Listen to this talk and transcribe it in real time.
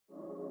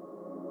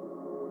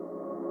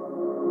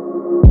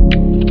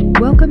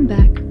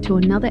to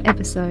another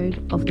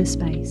episode of The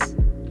Space,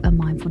 a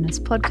mindfulness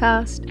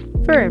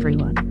podcast for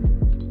everyone.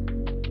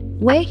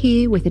 We're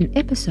here with an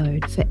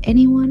episode for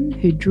anyone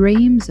who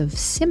dreams of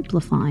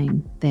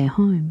simplifying their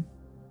home.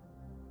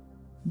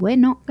 We're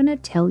not going to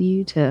tell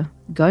you to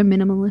go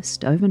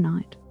minimalist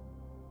overnight.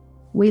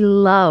 We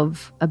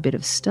love a bit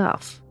of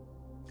stuff,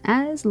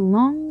 as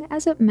long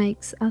as it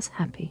makes us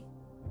happy.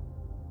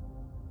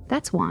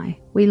 That's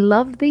why we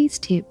love these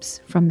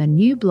tips from the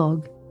new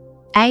blog,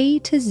 A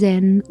to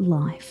Zen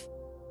Life,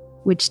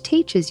 which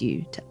teaches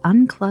you to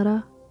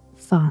unclutter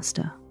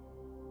faster.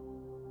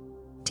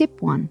 Tip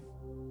 1.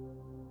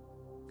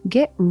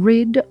 Get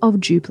rid of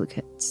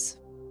duplicates.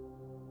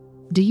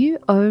 Do you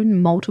own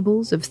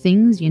multiples of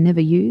things you never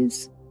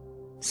use,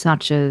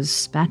 such as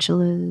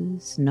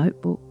spatulas,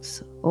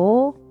 notebooks,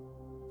 or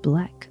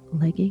black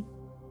legging?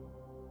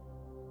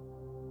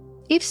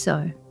 If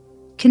so,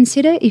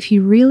 consider if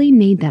you really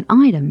need that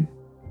item,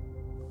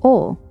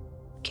 or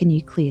can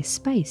you clear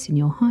space in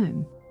your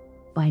home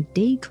by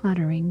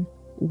decluttering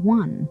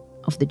one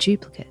of the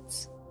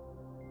duplicates?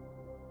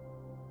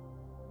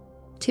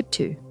 Tip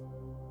 2.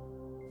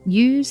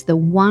 Use the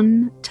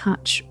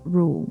one-touch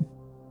rule.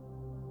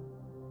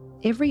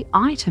 Every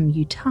item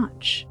you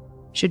touch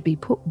should be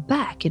put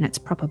back in its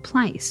proper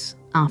place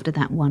after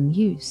that one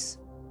use.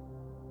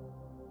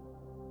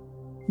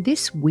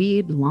 This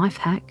weird life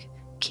hack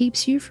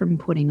keeps you from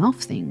putting off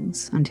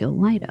things until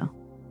later,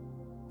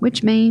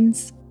 which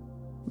means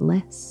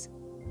less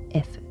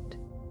effort.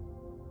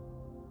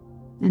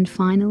 And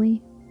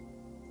finally,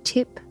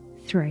 tip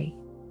 3.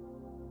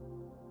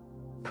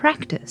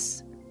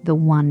 Practice the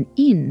one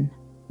in,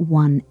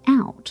 one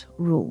out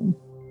rule.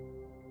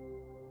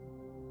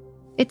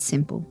 It's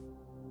simple.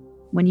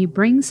 When you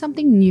bring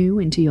something new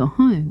into your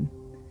home,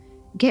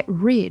 get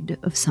rid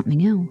of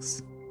something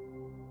else.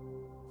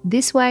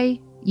 This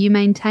way, you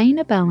maintain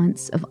a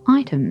balance of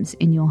items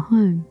in your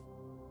home.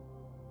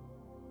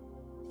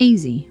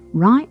 Easy,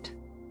 right?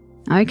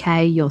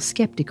 Okay, you're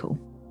skeptical,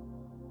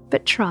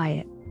 but try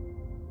it.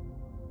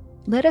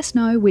 Let us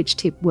know which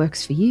tip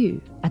works for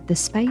you at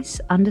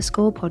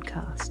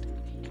 @thespace_podcast.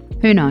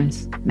 Who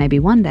knows, maybe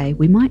one day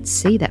we might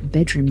see that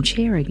bedroom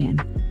chair again.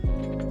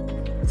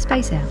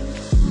 Space out.